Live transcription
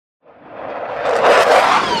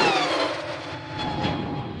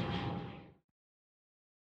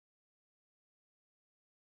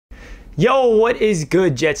Yo, what is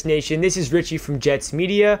good, Jets Nation? This is Richie from Jets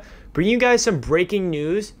Media, bringing you guys some breaking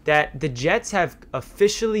news that the Jets have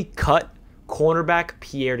officially cut cornerback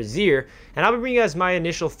Pierre Desir, and I'll be bringing you guys my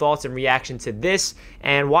initial thoughts and reaction to this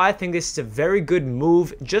and why I think this is a very good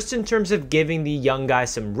move just in terms of giving the young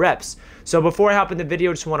guys some reps. So before I hop in the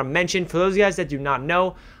video, I just want to mention, for those guys that do not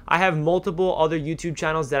know, I have multiple other YouTube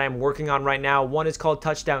channels that I'm working on right now. One is called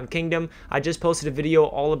Touchdown Kingdom. I just posted a video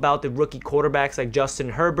all about the rookie quarterbacks like Justin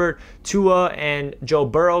Herbert, Tua, and Joe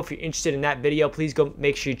Burrow. If you're interested in that video, please go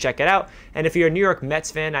make sure you check it out. And if you're a New York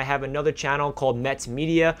Mets fan, I have another channel called Mets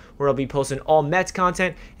Media where I'll be posting all Mets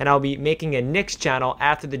content, and I'll be making a Knicks channel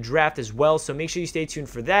after the draft as well. So make sure you stay tuned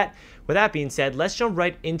for that. With that being said, let's jump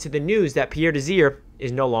right into the news that Pierre Desir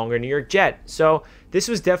is no longer a New York Jet. So this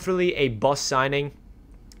was definitely a bust signing.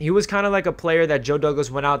 He was kind of like a player that Joe Douglas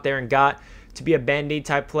went out there and got to be a Band-Aid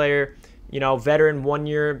type player, you know, veteran, 1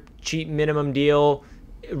 year, cheap minimum deal,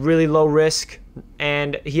 really low risk,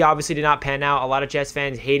 and he obviously did not pan out. A lot of Jets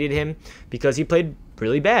fans hated him because he played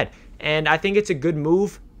really bad, and I think it's a good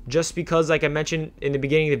move just because, like I mentioned in the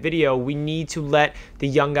beginning of the video, we need to let the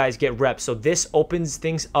young guys get reps. So this opens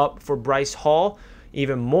things up for Bryce Hall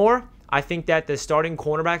even more. I think that the starting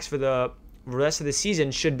cornerbacks for the rest of the season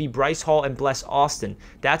should be Bryce Hall and Bless Austin.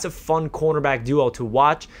 That's a fun cornerback duo to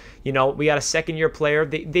watch. You know, we got a second-year player.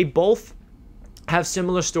 They both have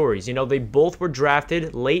similar stories. You know, they both were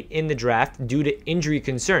drafted late in the draft due to injury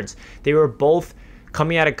concerns. They were both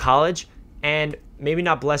coming out of college, and maybe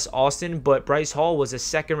not Bless Austin, but Bryce Hall was a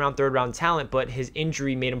second-round, third-round talent, but his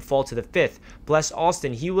injury made him fall to the fifth. Bless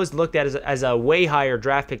Austin, he was looked at as a way higher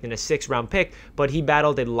draft pick than a sixth-round pick, but he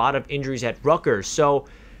battled a lot of injuries at Rutgers. So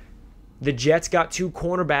the Jets got two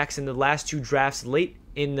cornerbacks in the last two drafts late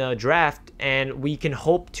in the draft, and we can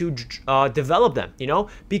hope to develop them, you know,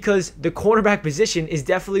 because the cornerback position is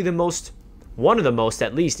definitely one of the most,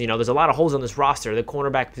 at least. You know, there's a lot of holes on this roster. The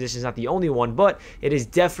cornerback position is not the only one, but it is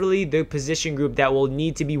definitely the position group that will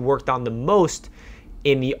need to be worked on the most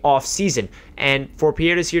in the offseason. And for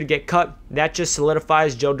Pierre Desir to get cut, that just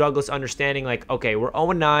solidifies Joe Douglas understanding, like, okay, we're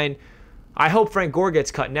 0-9. I hope Frank Gore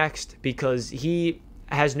gets cut next because he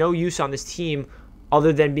has no use on this team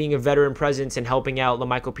other than being a veteran presence and helping out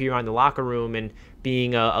LaMichael Pirine in the locker room and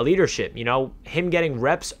being a leadership. You know, him getting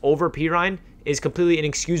reps over Pirine is completely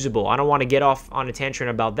inexcusable. I don't want to get off on a tangent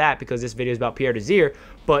about that because this video is about Pierre Desir,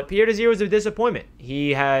 but Pierre Desir was a disappointment.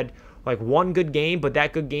 He had like one good game, but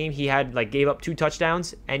that good game he had gave up 2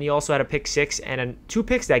 touchdowns, and he also had a pick 6 and 2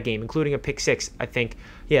 picks that game, including a pick 6, I think.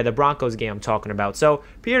 Yeah, the Broncos game I'm talking about. So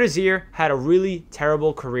Pierre Desir had a really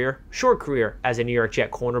terrible career, short career as a New York Jet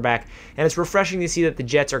cornerback, and it's refreshing to see that the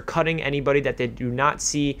Jets are cutting anybody that they do not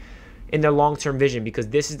see in their long-term vision, because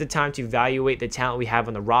this is the time to evaluate the talent we have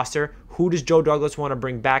on the roster. Who does Joe Douglas want to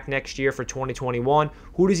bring back next year for 2021?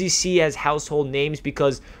 Who does he see as household names?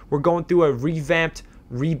 Because we're going through a revamped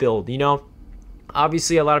rebuild. You know,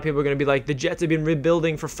 obviously a lot of people are going to be like, the Jets have been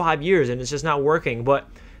rebuilding for 5 years and it's just not working, but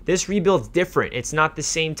this rebuild's different. It's not the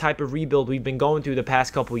same type of rebuild we've been going through the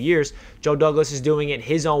past couple years. Joe Douglas is doing it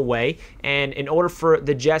his own way, and in order for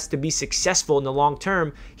the Jets to be successful in the long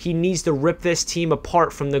term, he needs to rip this team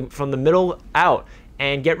apart from the middle out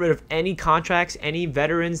and get rid of any contracts, any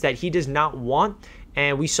veterans that he does not want.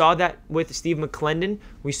 And we saw that with Steve McClendon.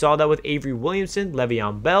 We saw that with Avery Williamson,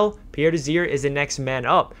 Le'Veon Bell. Pierre Desir is the next man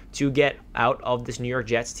up to get out of this New York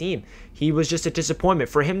Jets team. He was just a disappointment.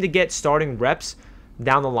 For him to get starting reps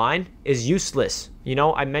down the line is useless. You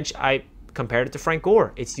know, I compared it to Frank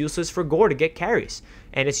Gore. It's useless for Gore to get carries,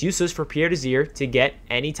 and it's useless for Pierre Desir to get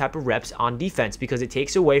any type of reps on defense because it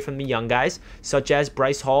takes away from the young guys such as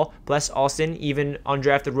Bryce Hall, Bless Austin, even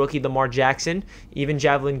undrafted rookie Lamar Jackson, even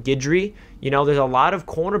Javelin Guidry. You know, there's a lot of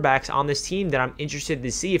cornerbacks on this team that I'm interested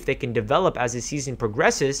to see if they can develop as the season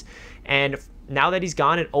progresses, and now that he's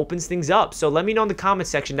gone, it opens things up. So let me know in the comment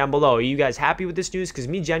section down below. Are you guys happy with this news? Because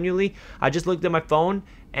me, genuinely, I just looked at my phone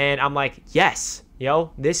and I'm like, yes,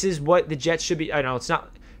 yo, this is what the Jets should be. I know it's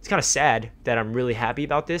not, it's kind of sad that I'm really happy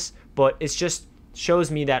about this, but it's just shows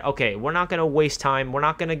me that, okay, we're not going to waste time. We're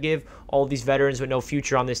not going to give all these veterans with no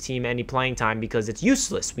future on this team any playing time because it's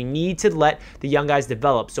useless. We need to let the young guys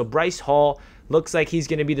develop. So Bryce Hall looks like he's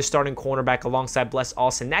going to be the starting cornerback alongside Bless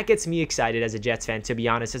Austin. That gets me excited as a Jets fan, to be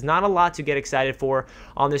honest. There's not a lot to get excited for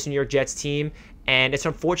on this New York Jets team, and it's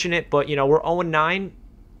unfortunate, but, you know, we're 0-9.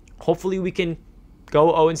 Hopefully we can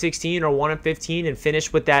go 0-16 or 1-15 and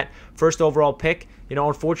finish with that first overall pick. You know,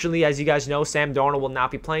 unfortunately, as you guys know, Sam Darnold will not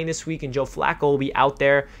be playing this week, and Joe Flacco will be out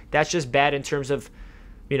there. That's just bad in terms of,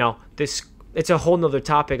 you know, this. It's a whole nother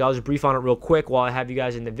topic. I'll just brief on it real quick while I have you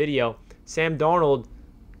guys in the video. Sam Darnold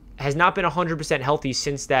has not been 100% healthy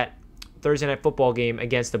since that Thursday Night Football game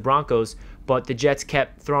against the Broncos, but the Jets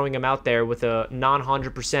kept throwing him out there with a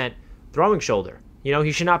non-100% throwing shoulder. You know,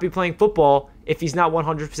 he should not be playing football if he's not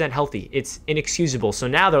 100% healthy. It's inexcusable. So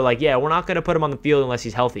now they're like, yeah, we're not going to put him on the field unless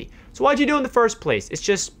he's healthy. So why'd you do it in the first place? It's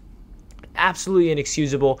just absolutely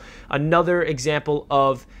inexcusable. Another example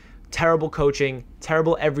of terrible coaching,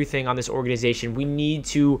 terrible everything on this organization. We need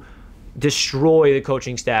to destroy the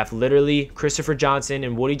coaching staff. Literally, Christopher Johnson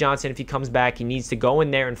and Woody Johnson, if he comes back, he needs to go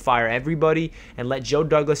in there and fire everybody and let Joe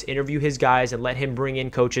Douglas interview his guys and let him bring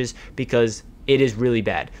in coaches, because it is really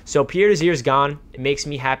bad. So Pierre Desir is gone. It makes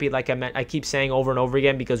me happy, like I keep saying over and over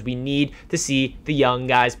again, because we need to see the young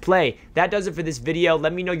guys play. That does it for this video.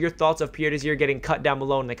 Let me know your thoughts of Pierre Desir getting cut down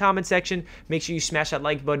below in the comment section. Make sure you smash that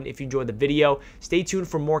like button if you enjoyed the video. Stay tuned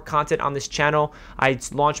for more content on this channel. I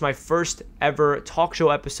launched my first ever talk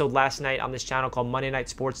show episode last night on this channel called Monday Night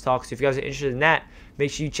Sports Talk. So if you guys are interested in that,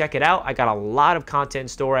 make sure you check it out. I got a lot of content in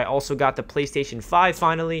store. I also got the PlayStation 5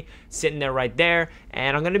 finally sitting there right there.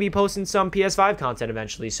 And I'm going to be posting some PS5 content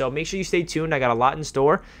eventually. So make sure you stay tuned. I got a lot in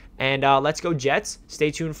store. And let's go Jets. Stay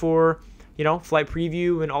tuned for, flight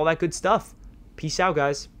preview and all that good stuff. Peace out,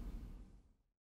 guys.